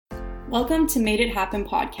Welcome to Made It Happen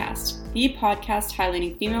podcast, the podcast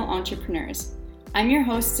highlighting female entrepreneurs. I'm your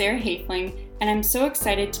host, Sarah Hafling, and I'm so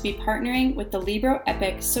excited to be partnering with the Libro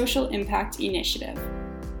Epic Social Impact Initiative.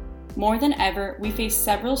 More than ever, we face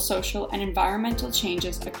several social and environmental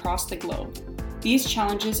changes across the globe. These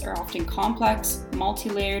challenges are often complex,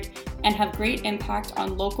 multi-layered, and have great impact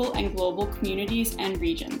on local and global communities and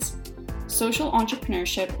regions. Social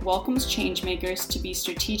entrepreneurship welcomes changemakers to be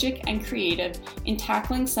strategic and creative in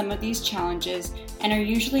tackling some of these challenges and are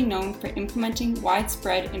usually known for implementing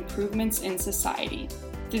widespread improvements in society.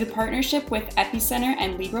 Through the partnership with Epicenter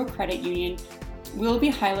and Libro Credit Union, we'll be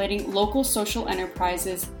highlighting local social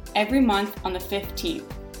enterprises every month on the 15th.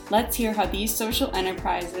 Let's hear how these social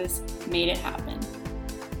enterprises made it happen.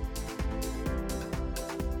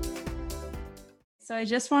 So I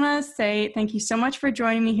just want to say thank you so much for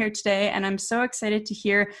joining me here today, and I'm so excited to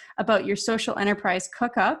hear about your social enterprise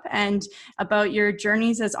CookUp and about your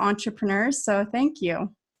journeys as entrepreneurs. So thank you.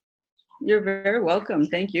 You're very welcome.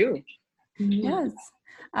 Thank you. Yes.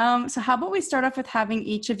 So how about we start off with having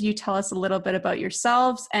each of you tell us a little bit about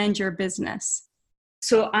yourselves and your business.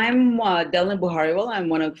 So I'm Delna Buhariwal. I'm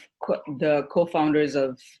one of the co-founders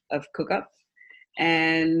of CookUp.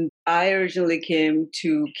 And I originally came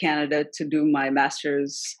to Canada to do my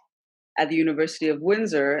master's at the University of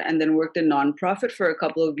Windsor and then worked in nonprofit for a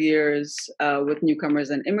couple of years with newcomers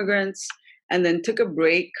and immigrants, and then took a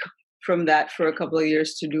break from that for a couple of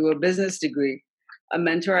years to do a business degree. A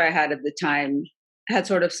mentor I had at the time had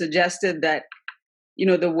sort of suggested that, you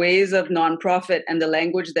know, the ways of nonprofit and the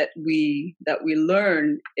language that we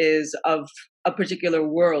learn is of a particular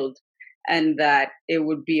world, and that it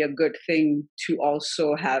would be a good thing to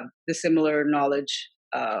also have the similar knowledge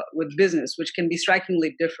with business, which can be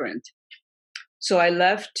strikingly different. So I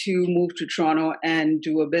left to move to Toronto and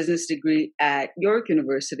do a business degree at York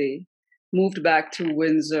University, moved back to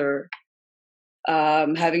Windsor,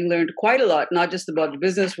 having learned quite a lot, not just about the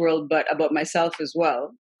business world, but about myself as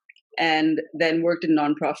well. And then worked in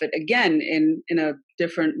nonprofit again in a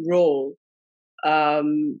different role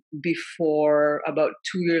before about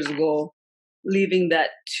 2 years ago, leaving that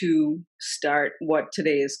to start what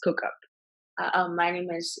today is CookUp. My name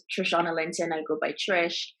is Trishana Linton. I go by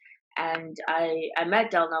Trish, and I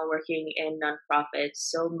met Delna working in nonprofits.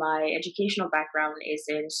 So my educational background is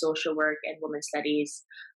in social work and women's studies,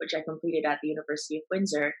 which I completed at the University of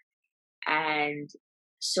Windsor. And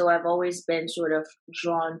so I've always been sort of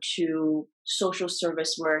drawn to social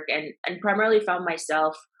service work and primarily found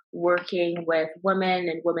myself working with women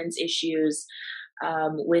and women's issues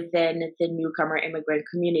within the newcomer immigrant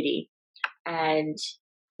community, and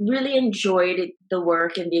really enjoyed the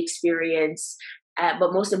work and the experience,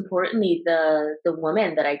 but most importantly, the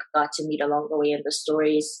women that I got to meet along the way, and the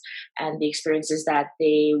stories and the experiences that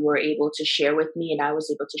they were able to share with me and I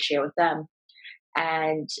was able to share with them,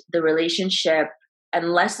 and the relationship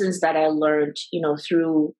and lessons that I learned, you know,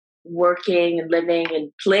 through working and living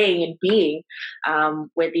and playing and being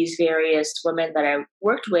with these various women that I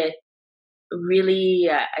worked with, really,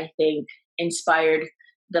 I think, inspired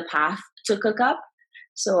the path to CookUp.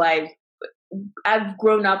 So I've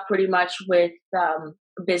grown up pretty much with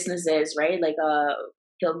businesses, right? Like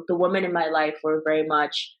the women in my life were very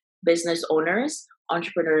much business owners,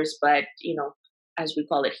 entrepreneurs, but, you know, as we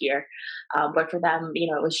call it here. But for them,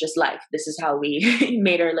 you know, it was just life. This is how we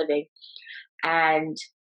made our living. And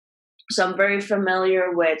so I'm very familiar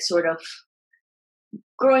with sort of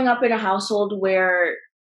growing up in a household where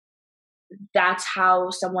that's how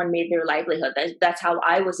someone made their livelihood. That's how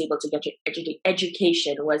I was able to get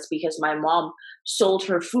education, was because my mom sold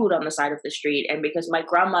her food on the side of the street, and because my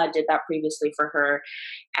grandma did that previously for her.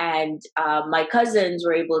 And my cousins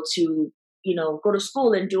were able to, you know, go to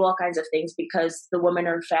school and do all kinds of things because the women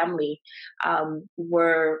in her family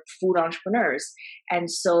were food entrepreneurs. And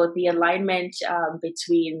so the alignment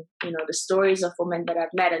between, you know, the stories of women that I've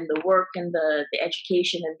met and the work and the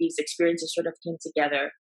education and these experiences sort of came together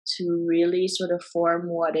to really sort of form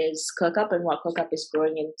what is CookUp and what CookUp is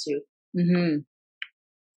growing into. Mm-hmm.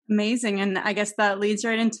 Amazing. And I guess that leads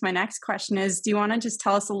right into my next question is, do you want to just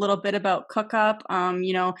tell us a little bit about CookUp,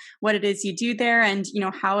 you know, what it is you do there and, you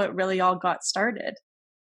know, how it really all got started?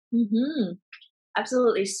 Mm-hmm.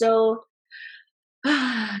 Absolutely. So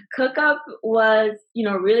CookUp was, you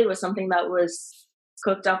know, really was something that was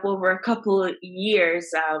cooked up over a couple of years.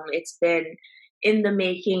 It's been in the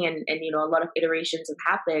making, and you know, a lot of iterations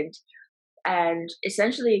have happened. And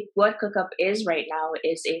essentially what CookUp is right now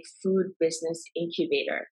is a food business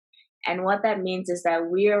incubator. And what that means is that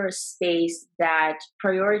we are a space that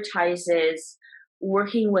prioritizes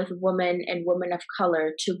working with women and women of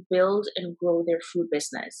color to build and grow their food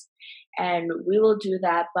business. And we will do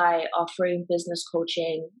that by offering business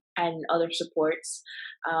coaching and other supports,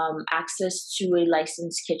 access to a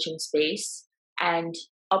licensed kitchen space, and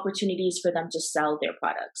opportunities for them to sell their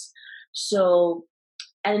products. So,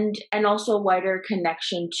 and also a wider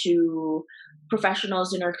connection to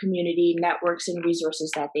professionals in our community, networks and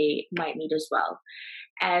resources that they might need as well.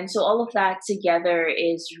 And so all of that together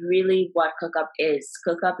is really what CookUp is.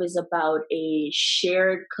 CookUp is about a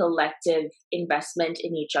shared collective investment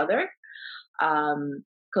in each other.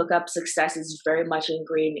 CookUp success is very much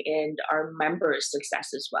ingrained in our members' success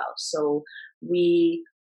as well. So we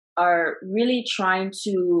are really trying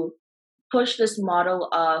to push this model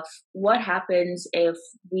of what happens if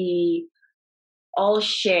we all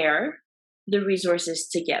share the resources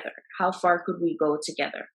together. How far could we go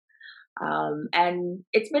together? And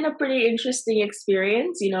it's been a pretty interesting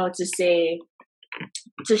experience,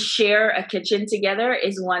 to share a kitchen together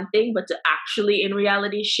is one thing, but to actually in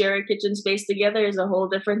reality share a kitchen space together is a whole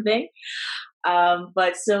different thing.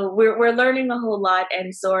 But so we're learning a whole lot,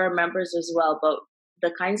 and so are members as well. But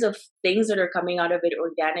the kinds of things that are coming out of it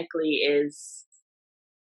organically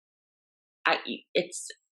it's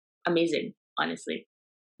amazing, honestly.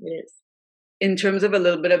 It is. In terms of a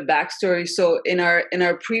little bit of backstory, so in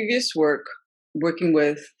our previous work, working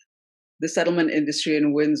with the settlement industry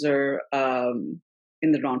in Windsor,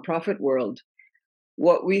 in the nonprofit world,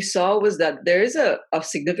 what we saw was that there is a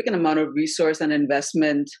significant amount of resource and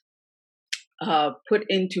investment put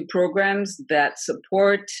into programs that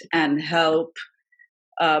support and help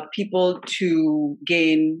people to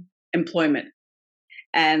gain employment,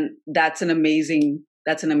 and that's an amazing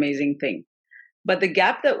thing. But the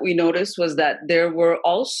gap that we noticed was that there were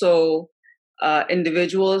also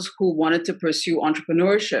individuals who wanted to pursue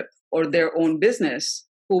entrepreneurship or their own business,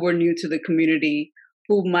 who were new to the community,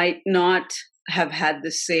 who might not have had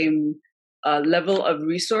the same level of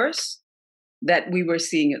resource that we were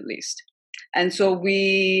seeing, at least. And so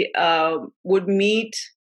we would meet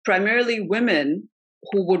primarily women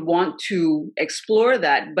who would want to explore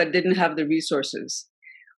that but didn't have the resources.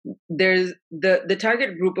 There's the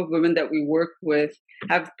target group of women that we work with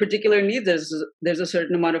have particular needs. There's a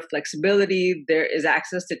certain amount of flexibility. There is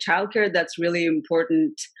access to childcare that's really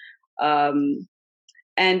important.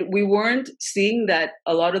 And we weren't seeing that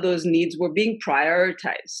a lot of those needs were being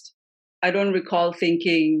prioritized. I don't recall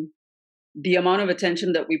thinking the amount of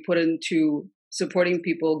attention that we put into supporting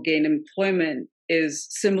people gain employment is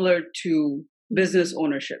similar to business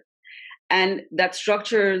ownership. And that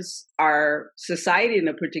structures our society in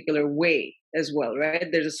a particular way as well, right?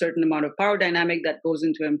 There's a certain amount of power dynamic that goes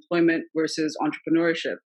into employment versus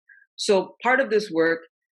entrepreneurship. So part of this work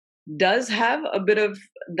does have a bit of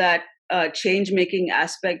that change-making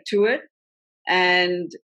aspect to it. And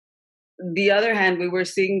the other hand, we were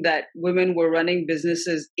seeing that women were running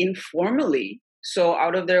businesses informally, so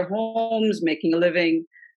out of their homes, making a living,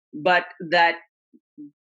 but that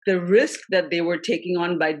the risk that they were taking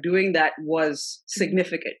on by doing that was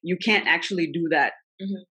significant. You can't actually do that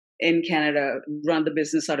in Canada, run the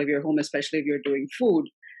business out of your home, especially if you're doing food.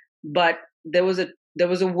 But there was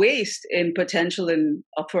a waste in potential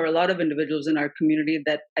for a lot of individuals in our community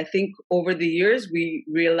that I think over the years we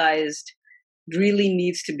realized really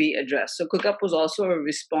needs to be addressed. So CookUp was also a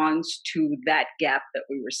response to that gap that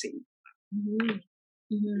we were seeing. Mm-hmm.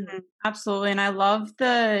 Mm-hmm. Absolutely. And I love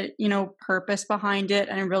the, purpose behind it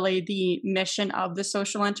and really the mission of the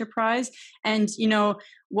social enterprise. And,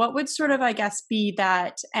 what would sort of, I guess, be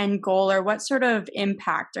that end goal, or what sort of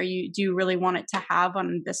impact do you really want it to have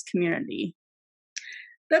on this community?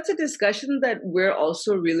 That's a discussion that we're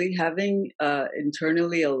also really having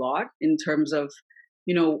internally a lot in terms of,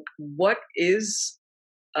 what is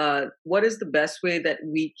the best way that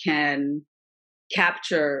we can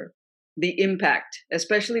capture the impact,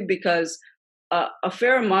 especially because a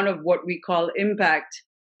fair amount of what we call impact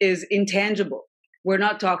is intangible. We're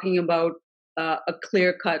not talking about a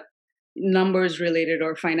clear-cut numbers related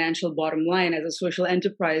or financial bottom line. As a social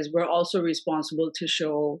enterprise, we're also responsible to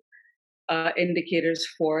show indicators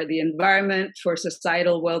for the environment, for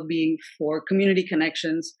societal well-being, for community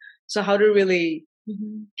connections. So how to really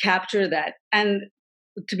capture that. And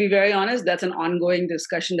to be very honest, that's an ongoing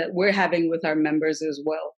discussion that we're having with our members as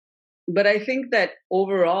well. But I think that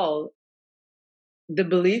overall, the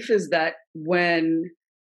belief is that when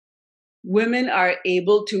women are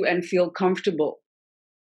able to and feel comfortable,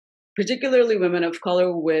 particularly women of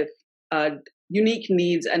color with unique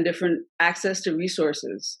needs and different access to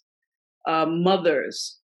resources,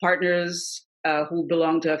 mothers, partners who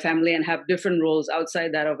belong to a family and have different roles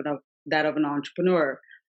outside that of an entrepreneur,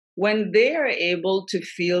 when they are able to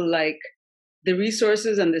feel like the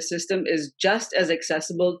resources and the system is just as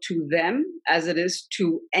accessible to them as it is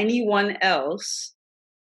to anyone else,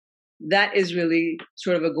 that is really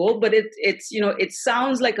sort of a goal. But it's it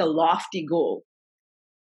sounds like a lofty goal,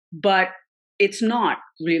 but it's not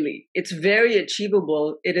really. It's very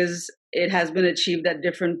achievable. It has been achieved at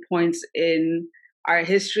different points in our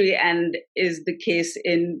history and is the case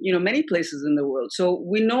in many places in the world. So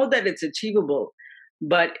we know that it's achievable,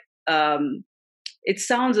 but it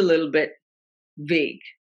sounds a little bit vague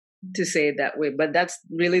to say it that way. But that's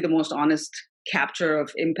really the most honest capture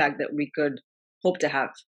of impact that we could hope to have.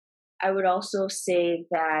 I would also say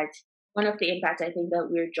that one of the impacts I think that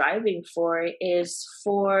we're driving for is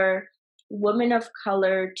for women of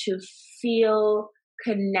color to feel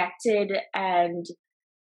connected and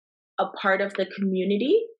a part of the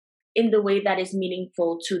community in the way that is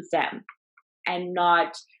meaningful to them, and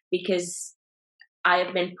not because I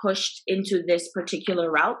have been pushed into this particular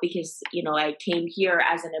route because, I came here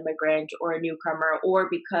as an immigrant or a newcomer, or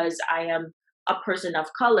because I am a person of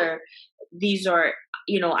color. These are,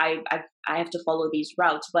 I have to follow these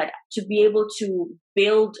routes, but to be able to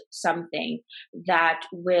build something that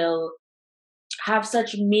will have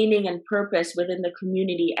such meaning and purpose within the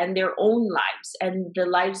community and their own lives and the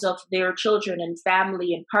lives of their children and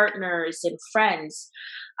family and partners and friends,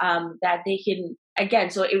 that they can, again,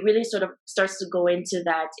 so it really sort of starts to go into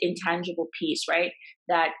that intangible piece, right?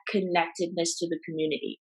 That connectedness to the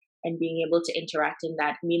community and being able to interact in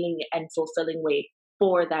that meaning and fulfilling way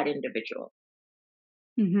for that individual.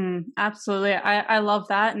 Absolutely. I love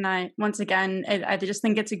that. And I just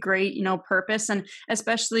think it's a great, purpose, and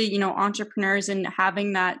especially, entrepreneurs and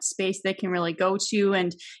having that space they can really go to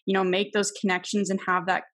and, make those connections and have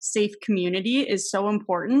that safe community is so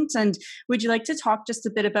important. And would you like to talk just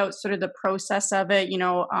a bit about sort of the process of it,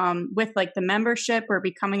 with like the membership or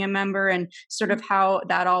becoming a member and sort of how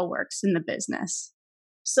that all works in the business?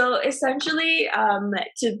 So essentially,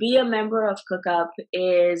 to be a member of CookUp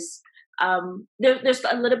is there's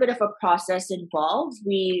a little bit of a process involved.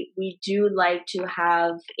 We do like to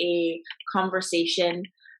have a conversation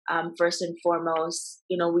first and foremost.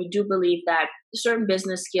 We do believe that certain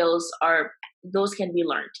business skills those can be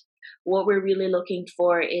learned. What we're really looking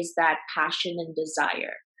for is that passion and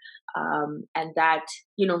desire, and that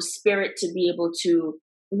spirit to be able to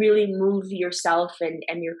really move yourself and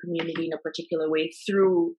your community in a particular way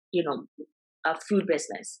through a food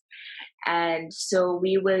business. And so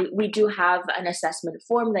we do have an assessment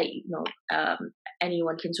form that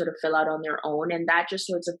anyone can sort of fill out on their own, and that just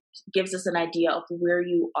sort of gives us an idea of where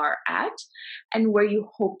you are at and where you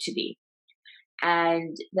hope to be.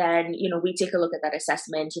 And then we take a look at that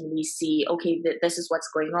assessment and we see, okay, this is what's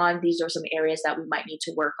going on, these are some areas that we might need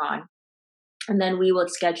to work on. And then we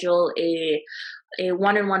would schedule a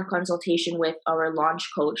one-on-one consultation with our launch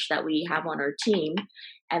coach that we have on our team.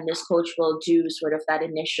 And this coach will do sort of that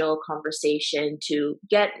initial conversation to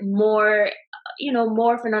get more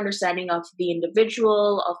of an understanding of the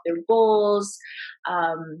individual, of their goals,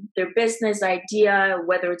 their business idea,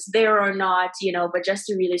 whether it's there or not, but just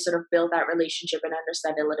to really sort of build that relationship and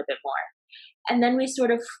understand a little bit more. And then we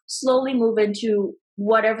sort of slowly move into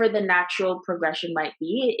whatever the natural progression might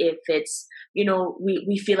be. If it's,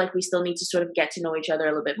 we feel like we still need to sort of get to know each other a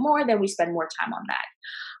little bit more, then we spend more time on that.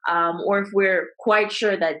 Or if we're quite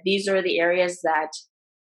sure that these are the areas that,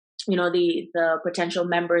 the potential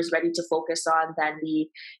member is ready to focus on, then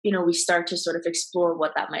we start to sort of explore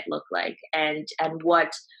what that might look like and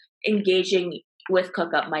what engaging with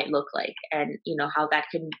CookUp might look like, and, how that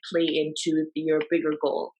can play into your bigger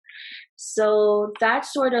goal. So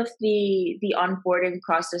that's sort of the onboarding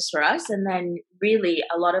process for us. And then really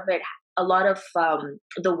a lot of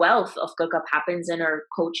the wealth of CookUp happens in our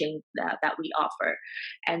coaching that we offer.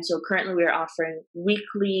 And so currently we're offering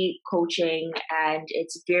weekly coaching, and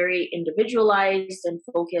it's very individualized and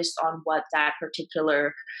focused on what that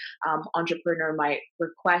particular entrepreneur might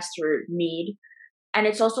request or need. And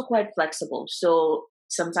it's also quite flexible. So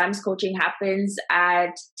sometimes coaching happens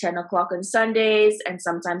at 10 o'clock on Sundays, and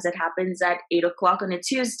sometimes it happens at 8 o'clock on a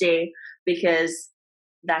Tuesday, because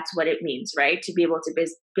that's what it means, right? To be able to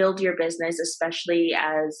build your business, especially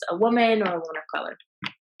as a woman or a woman of color.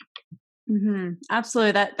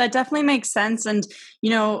 Absolutely. That definitely makes sense. And,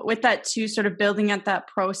 with that too, sort of building at that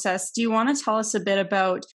process, do you want to tell us a bit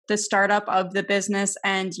about the startup of the business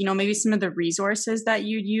and, maybe some of the resources that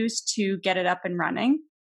you'd use to get it up and running?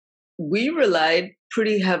 We relied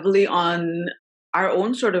pretty heavily on our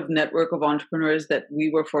own sort of network of entrepreneurs that we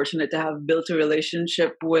were fortunate to have built a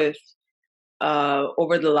relationship with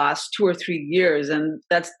over the last 2 or 3 years. And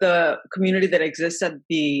that's the community that exists at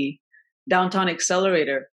the Downtown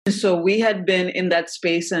Accelerator. So we had been in that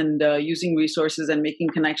space and using resources and making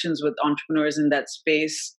connections with entrepreneurs in that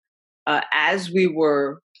space as we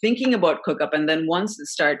were thinking about CookUp. And then once it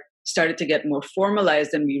started to get more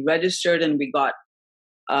formalized and we registered and we got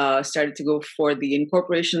started to go for the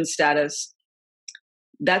incorporation status,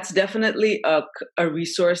 that's definitely a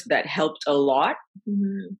resource that helped a lot.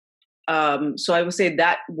 Mm-hmm. So I would say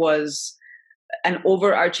that was an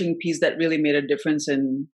overarching piece that really made a difference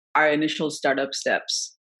in our initial startup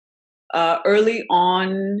steps. Early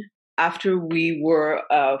on, after we were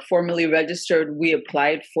formally registered, we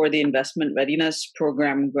applied for the Investment Readiness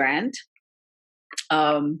Program grant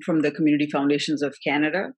from the Community Foundations of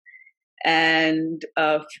Canada. And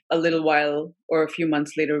a little while or a few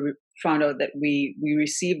months later, we found out that we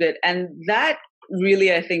received it. And that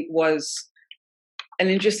really, I think, was an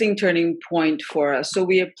interesting turning point for us. So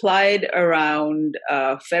we applied around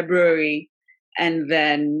February, and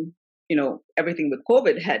then, everything with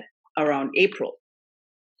COVID hit around April.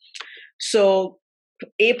 So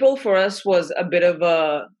April for us was a bit of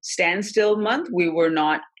a standstill month. We were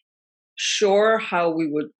not sure how we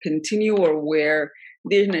would continue or where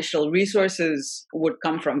the initial resources would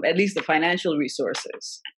come from, at least the financial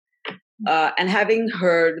resources. And having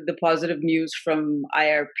heard the positive news from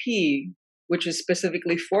IRP, which is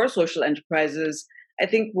specifically for social enterprises, I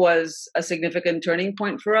think was a significant turning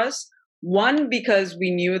point for us. One, because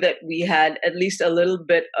we knew that we had at least a little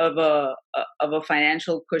bit of a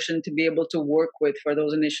financial cushion to be able to work with for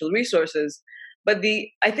those initial resources. But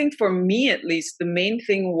I think for me, at least, the main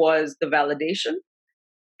thing was the validation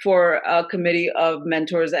for a committee of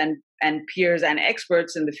mentors and peers and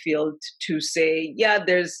experts in the field to say, yeah,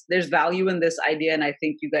 there's value in this idea, and I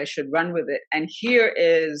think you guys should run with it. And here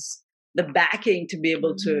is the backing to be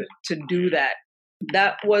able to do that.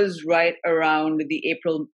 That was right around the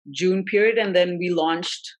April-June period. And then we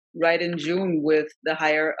launched right in June with the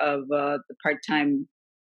hire of the part-time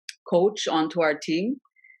coach onto our team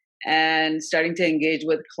and starting to engage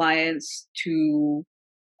with clients to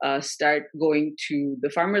start going to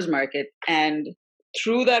the farmers market. And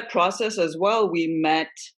through that process as well, we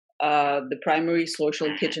met the Primary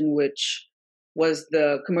Social Kitchen, which was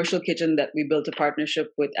the commercial kitchen that we built a partnership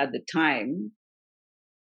with at the time,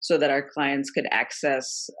 so that our clients could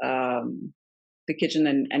access the kitchen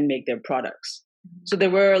and make their products. So there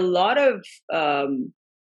were a lot of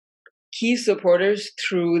key supporters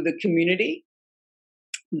through the community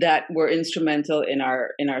that were instrumental in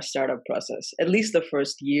our startup process, at least the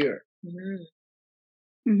first year. Mm-hmm.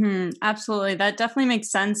 Mm-hmm. Absolutely. That definitely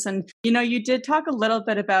makes sense. And, you did talk a little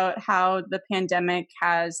bit about how the pandemic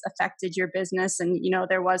has affected your business and,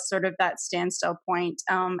 there was sort of that standstill point,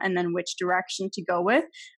 and then which direction to go with.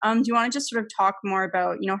 Do you want to just sort of talk more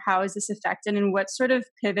about, how is this affected and what sort of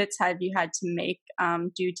pivots have you had to make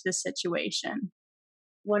due to the situation?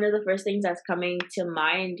 One of the first things that's coming to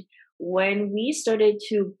mind when we started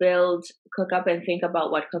to build CookUp and think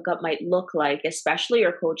about what CookUp might look like, especially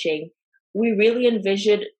our coaching, we really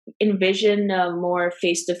envision more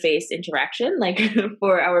face-to-face interaction, like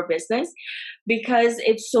for our business, because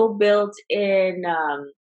it's so built in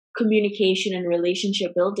communication and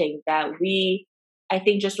relationship building that we, I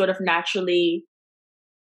think, just sort of naturally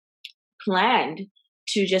planned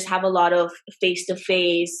to just have a lot of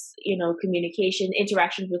face-to-face, communication,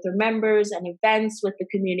 interactions with our members and events with the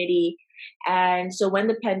community. And so when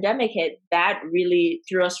the pandemic hit, that really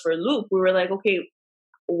threw us for a loop. We were like, okay,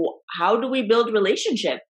 how do we build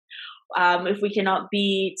relationship if we cannot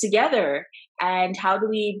be together? And how do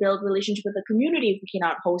we build relationship with the community if we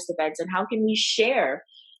cannot host events? And how can we share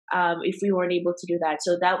if we weren't able to do that?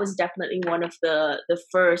 So that was definitely one of the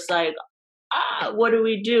first, like, what do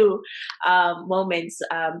we do moments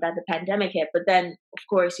that the pandemic hit. But then, of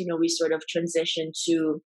course, we sort of transitioned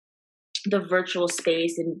to the virtual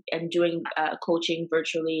space and doing coaching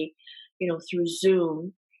virtually, through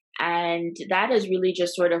Zoom. And that has really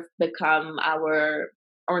just sort of become our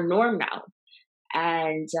norm now.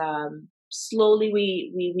 And slowly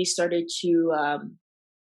we started to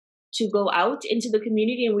go out into the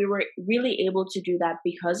community, and we were really able to do that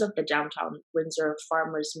because of the downtown Windsor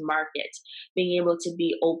Farmers Market, being able to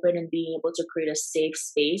be open and being able to create a safe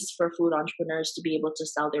space for food entrepreneurs to be able to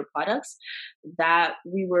sell their products, that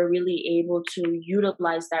we were really able to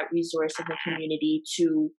utilize that resource in the community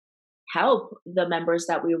to help the members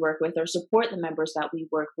that we work with or support the members that we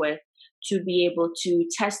work with to be able to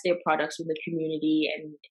test their products in the community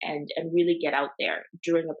and really get out there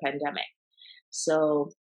during a pandemic. So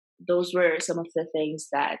those were some of the things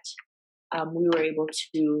that we were able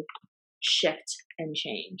to shift and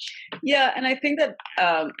change. Yeah, and I think that,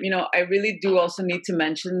 I really do also need to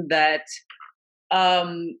mention that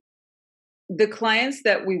the clients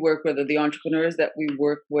that we work with, or the entrepreneurs that we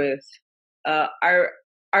work with, are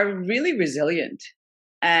really resilient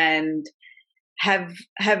and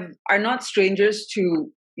are not strangers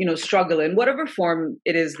to struggle in whatever form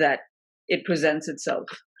it is that it presents itself.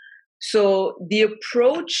 So the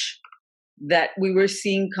approach that we were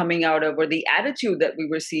seeing coming out of, or the attitude that we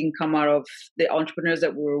were seeing come out of the entrepreneurs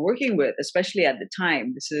that we were working with, especially at the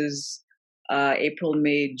time, this is April,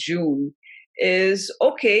 May, June, is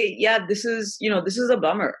okay. Yeah, this is a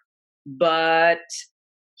bummer, but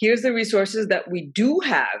here's the resources that we do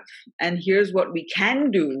have, and here's what we can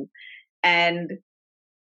do. And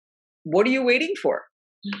what are you waiting for?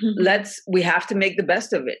 We have to make the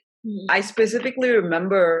best of it. I specifically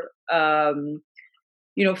remember,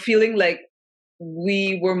 feeling like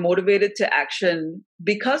we were motivated to action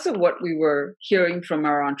because of what we were hearing from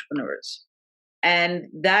our entrepreneurs. And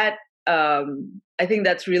that, I think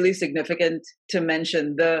that's really significant to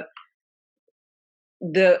mention.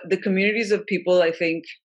 The communities of people, I think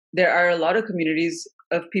there are a lot of communities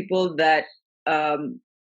of people that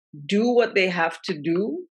do what they have to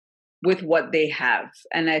do with what they have.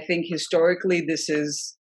 And I think historically this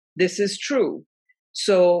is true.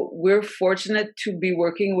 So we're fortunate to be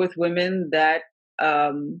working with women that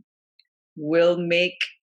will make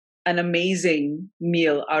an amazing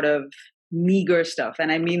meal out of meager stuff.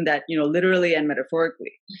 And I mean that, literally and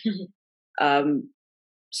metaphorically.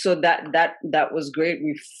 So that was great.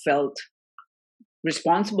 We felt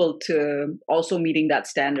responsible to also meeting that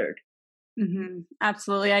standard. Mm-hmm.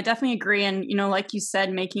 Absolutely. I definitely agree. And, like you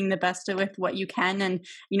said, making the best of with what you can. And,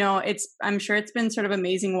 I'm sure it's been sort of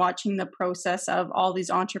amazing watching the process of all these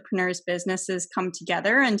entrepreneurs' businesses come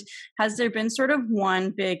together. And has there been sort of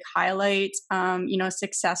one big highlight,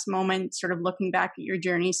 success moment, sort of looking back at your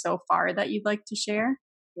journey so far that you'd like to share?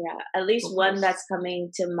 Yeah, at least one that's coming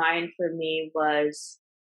to mind for me was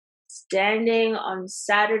standing on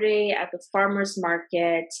Saturday at the farmer's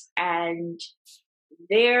market, and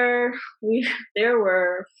there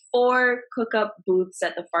were 4 cook-up booths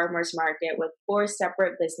at the farmer's market with 4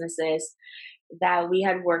 separate businesses that we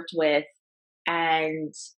had worked with,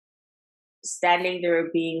 and standing there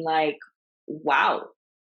being like, wow,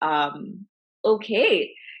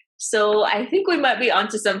 okay, so I think we might be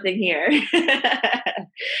onto something here.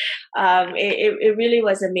 It really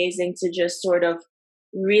was amazing to just sort of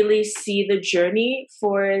really see the journey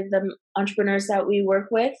for the entrepreneurs that we work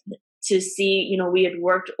with, to see, we had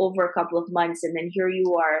worked over a couple of months, and then here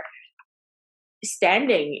you are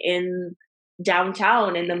standing in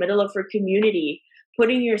downtown in the middle of your community,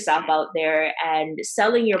 putting yourself out there and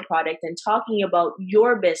selling your product and talking about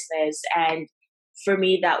your business. And for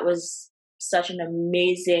me, that was such an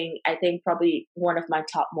amazing, I think probably one of my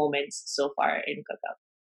top moments so far in CookUp.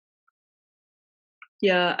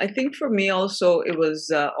 Yeah, I think for me also, it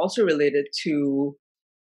was also related to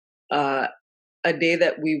a day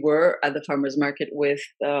that we were at the farmer's market with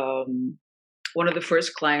one of the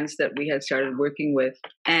first clients that we had started working with.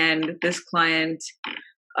 And this client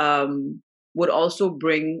would also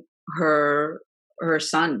bring her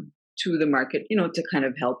son to the market, to kind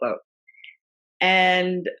of help out.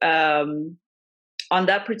 And on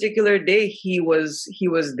that particular day, he was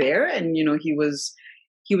there, and, he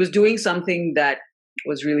was doing something that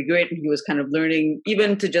was really great. And he was kind of learning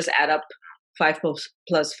even to just add up 5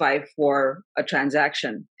 plus 5 for a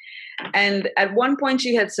transaction. And at one point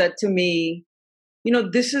she had said to me,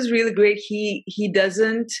 this is really great. He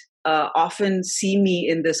doesn't often see me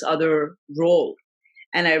in this other role.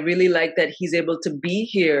 And I really like that he's able to be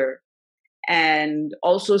here and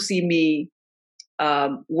also see me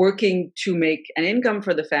working to make an income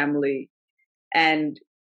for the family. And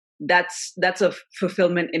that's a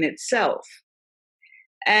fulfillment in itself.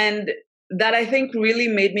 And that, I think, really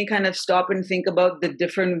made me kind of stop and think about the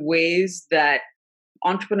different ways that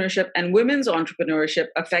entrepreneurship and women's entrepreneurship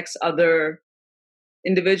affects other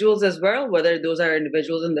individuals as well, whether those are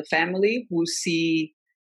individuals in the family who see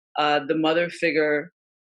the mother figure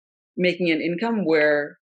making an income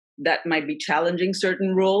where that might be challenging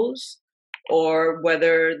certain roles, or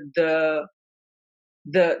whether the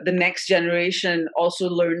next generation also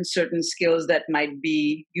learns certain skills that might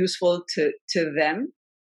be useful to them.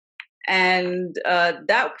 And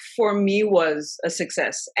that for me was a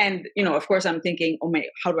success. And, of course, I'm thinking, oh my,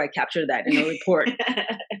 how do I capture that in a report?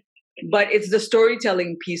 But it's the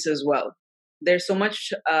storytelling piece as well. There's so much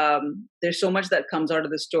that comes out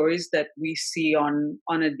of the stories that we see on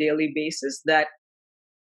a daily basis that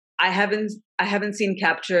I haven't seen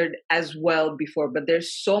captured as well before. But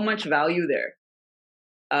there's so much value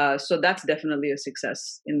there. So that's definitely a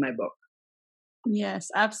success in my book. Yes,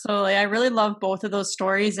 absolutely. I really love both of those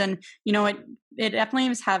stories. And, it definitely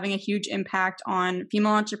is having a huge impact on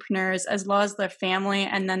female entrepreneurs as well as their family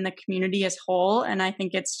and then the community as whole. And I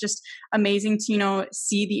think it's just amazing to,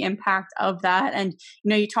 see the impact of that. And,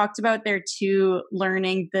 you talked about there too,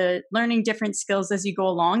 learning different skills as you go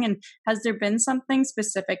along. And has there been something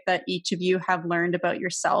specific that each of you have learned about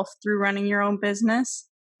yourself through running your own business?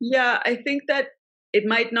 Yeah, I think that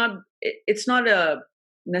it's not a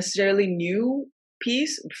necessarily new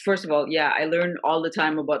piece. First of all, yeah, I learn all the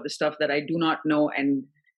time about the stuff that I do not know and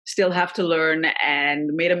still have to learn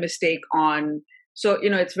and made a mistake on. So,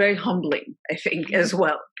 it's very humbling, I think, as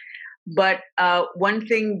well. But one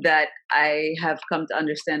thing that I have come to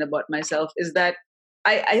understand about myself is that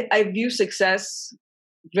I view success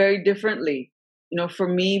very differently. For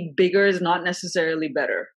me, bigger is not necessarily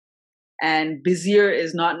better, and busier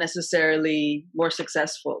is not necessarily more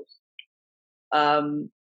successful.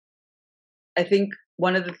 I think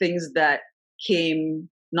one of the things that came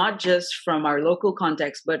not just from our local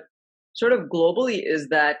context, but sort of globally, is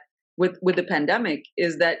that with the pandemic,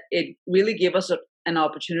 is that it really gave us an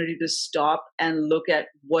opportunity to stop and look at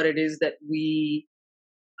what it is that we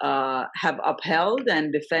have upheld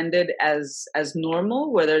and defended as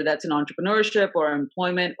normal, whether that's in entrepreneurship or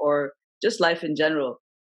employment or just life in general.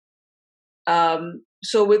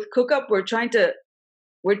 So with CookUp, we're trying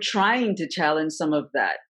to challenge some of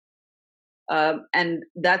that. And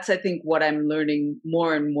that's, I think, what I'm learning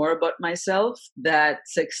more and more about myself, that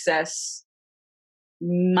success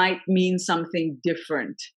might mean something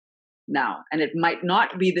different now. And it might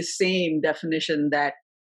not be the same definition that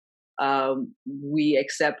we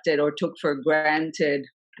accepted or took for granted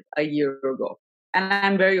a year ago. And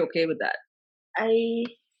I'm very okay with that. I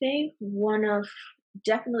think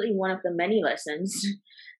definitely one of the many lessons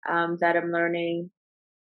that I'm learning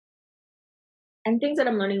and things that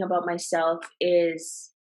I'm learning about myself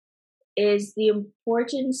is the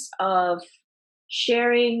importance of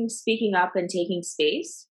sharing, speaking up, and taking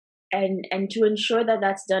space, and to ensure that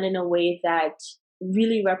that's done in a way that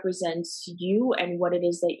really represents you and what it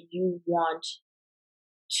is that you want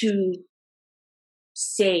to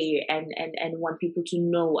say and want people to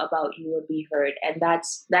know about you or be heard. And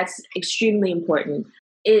that's extremely important.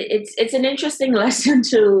 It's an interesting lesson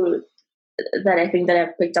that I think that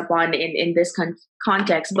I've picked up on in this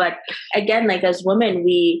context. But again, like as women,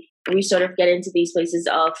 we sort of get into these places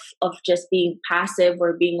of just being passive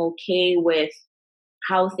or being okay with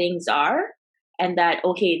how things are, and that,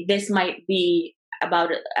 okay, this might be about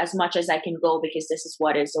as much as I can go because this is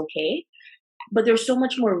what is okay. But there's so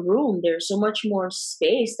much more room. There's so much more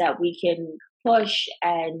space that we can push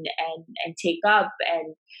and take up.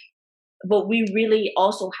 But we really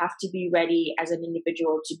also have to be ready as an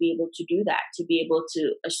individual to be able to do that, to be able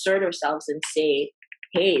to assert ourselves and say,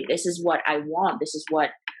 hey, this is what I want, this is what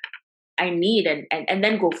I need, and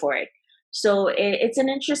then go for it. So it's an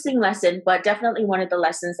interesting lesson, but definitely one of the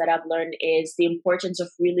lessons that I've learned is the importance of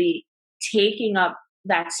really taking up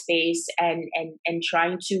that space and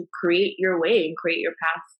trying to create your way and create your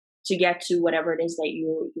path to get to whatever it is that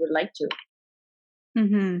you would like to.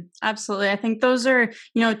 Mm-hmm. Absolutely. I think those are,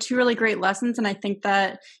 two really great lessons. And I think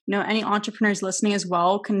that, any entrepreneurs listening as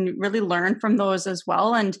well can really learn from those as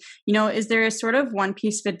well. And, is there a sort of one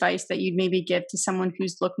piece of advice that you'd maybe give to someone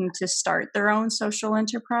who's looking to start their own social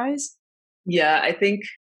enterprise? Yeah, I think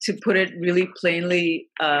to put it really plainly,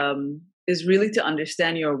 is really to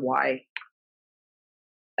understand your why.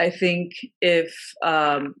 I think if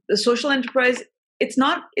the social enterprise, it's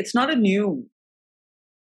not a new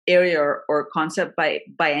area or concept by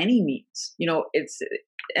any means. It's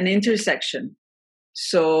an intersection.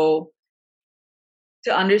 So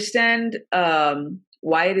to understand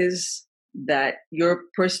why it is that you're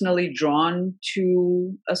personally drawn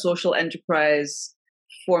to a social enterprise,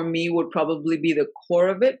 for me, would probably be the core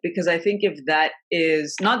of it, because I think if that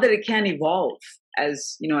is not that it can evolve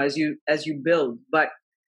as you build, but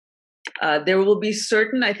there will be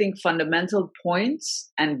certain, I think, fundamental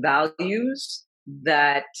points and values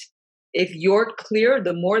that if you're clear,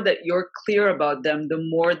 the more that you're clear about them, the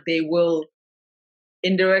more they will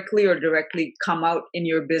indirectly or directly come out in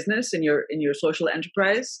your business, in your social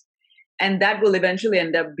enterprise. And that will eventually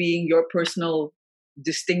end up being your personal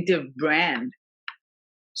distinctive brand.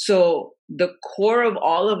 So the core of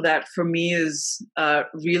all of that for me is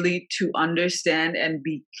really to understand and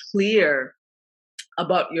be clear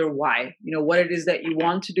about your why, what it is that you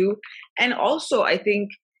want to do. And also, I think,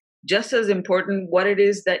 just as important, what it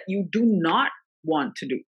is that you do not want to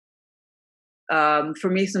do. For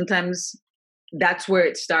me, sometimes that's where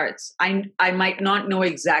it starts. I might not know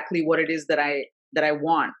exactly what it is that I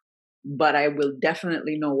want, but I will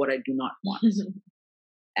definitely know what I do not want.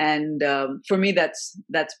 And for me, that's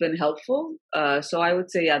been helpful. So I would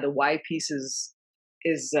say, the why piece is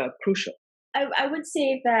crucial. I would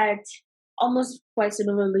say that almost quite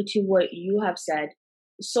similarly to what you have said,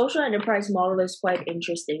 social enterprise model is quite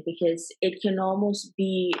interesting because it can almost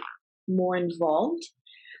be more involved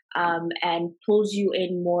and pulls you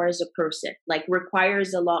in more as a person, like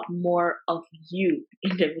requires a lot more of you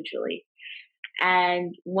individually.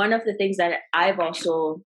 And one of the things that I've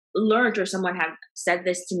also learned, or someone had said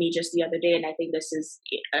this to me just the other day, and I think this is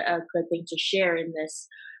a good thing to share in this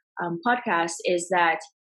podcast, is that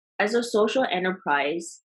as a social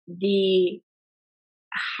enterprise, the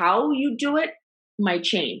how you do it might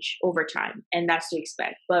change over time, and that's to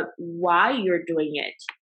expect. But why you're doing it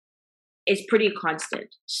is pretty constant.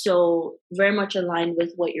 So very much aligned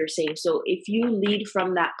with what you're saying. So if you lead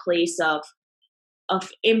from that place of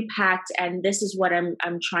impact, and this is what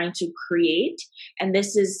I'm trying to create, and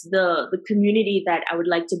this is the community that I would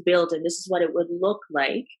like to build, and this is what it would look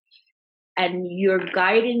like, and your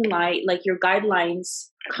guiding light, like your guidelines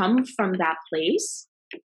come from that place,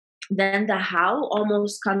 then the how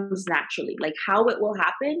almost comes naturally. Like how it will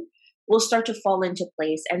happen will start to fall into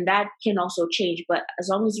place, and that can also change. But as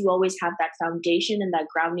long as you always have that foundation and that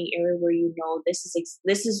grounding area where you know this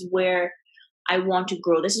is where I want to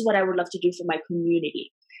grow, this is what I would love to do for my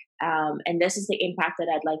community, and this is the impact that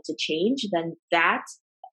I'd like to change, then that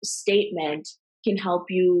statement can help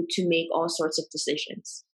you to make all sorts of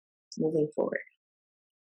decisions moving forward.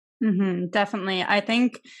 Mm-hmm, definitely. I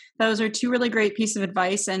think those are two really great pieces of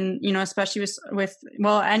advice. And, you know, especially with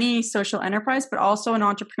any social enterprise, but also an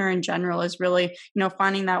entrepreneur in general is really, you know,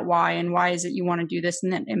 finding that why and why is it you want to do this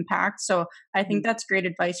and that impact. So I think that's great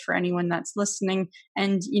advice for anyone that's listening.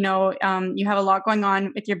 And, you know, you have a lot going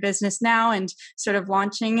on with your business now and sort of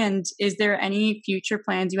launching. And is there any future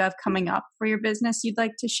plans you have coming up for your business you'd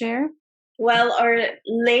like to share? Well, our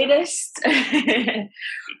latest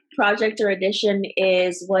project or addition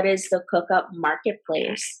is what is the Cookup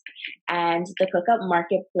Marketplace. And the Cookup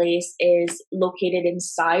Marketplace is located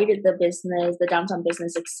inside the Downtown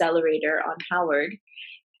Business Accelerator on Howard.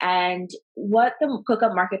 And what the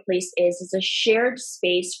Cookup Marketplace is a shared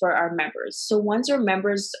space for our members. So once our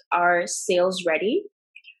members are sales ready,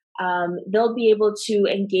 they'll be able to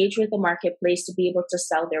engage with the marketplace to be able to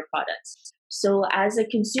sell their products. So as a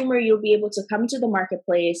consumer, you'll be able to come to the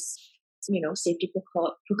marketplace, you know, safety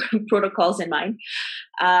protocols in mind,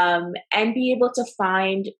 and be able to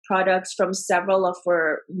find products from several of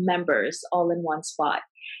our members all in one spot.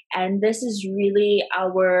 And this is really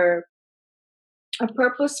a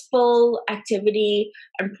purposeful activity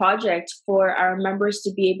and project for our members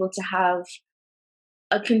to be able to have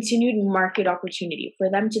a continued market opportunity,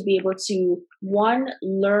 for them to be able to, one,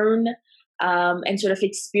 learn and sort of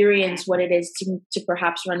experience what it is to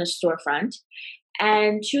perhaps run a storefront,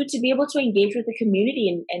 and two, to be able to engage with the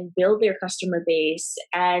community and build their customer base,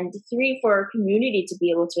 and three, for our community to be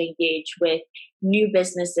able to engage with new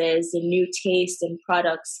businesses and new tastes and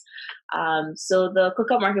products. So the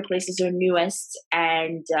Cookup Marketplace is our newest,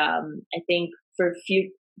 and I think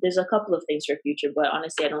there's a couple of things for future, but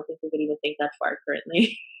honestly, I don't think we could even think that far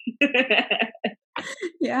currently.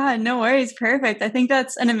 Yeah, no worries. Perfect. I think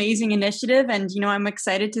that's an amazing initiative. And, you know, I'm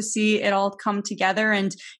excited to see it all come together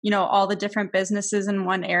and, you know, all the different businesses in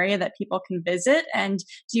one area that people can visit. And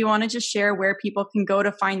do you want to just share where people can go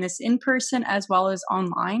to find this in person as well as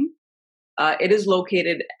online? It is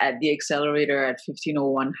located at the Accelerator at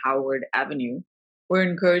 1501 Howard Avenue. We're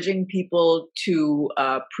encouraging people to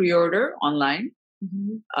pre-order online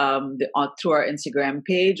through our Instagram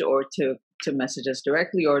page, or to message us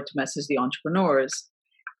directly, or to message the entrepreneurs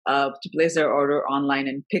to place their order online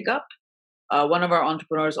and pick up. One of our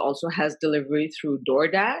entrepreneurs also has delivery through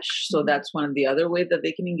DoorDash, so that's one of the other ways that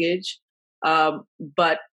they can engage.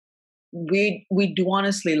 But we do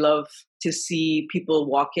honestly love to see people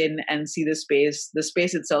walk in and see the space. The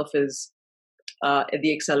space itself is at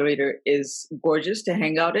the Accelerator is gorgeous to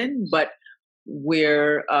hang out in, but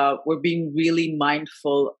we're being really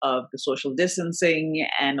mindful of the social distancing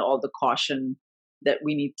and all the caution that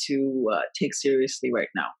we need to take seriously right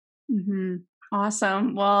now. Mm-hmm.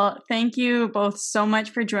 Awesome. Well, thank you both so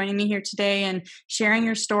much for joining me here today and sharing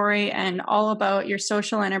your story and all about your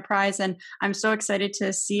social enterprise. And I'm so excited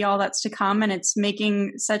to see all that's to come. And it's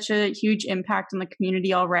making such a huge impact on the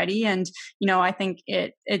community already. And, you know, I think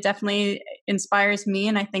it definitely inspires me,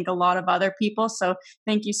 and I think a lot of other people. So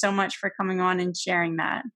thank you so much for coming on and sharing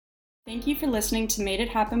that. Thank you for listening to Made It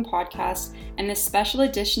Happen podcast and this special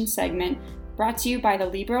edition segment brought to you by the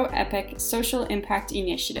Libro Epic Social Impact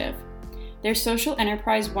Initiative. Their Social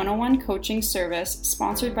Enterprise 101 coaching service,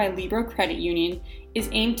 sponsored by Libro Credit Union, is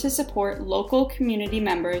aimed to support local community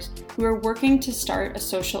members who are working to start a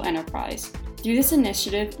social enterprise. Through this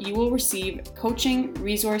initiative, you will receive coaching,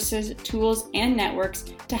 resources, tools, and networks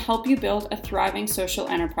to help you build a thriving social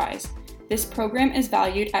enterprise. This program is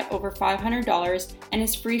valued at over $500 and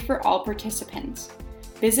is free for all participants.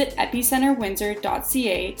 Visit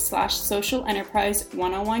epicenterwindsor.ca/social enterprise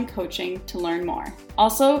 101 coaching to learn more.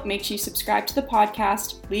 Also, make sure you subscribe to the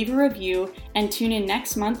podcast, leave a review, and tune in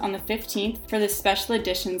next month on the 15th for the special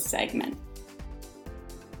editions segment.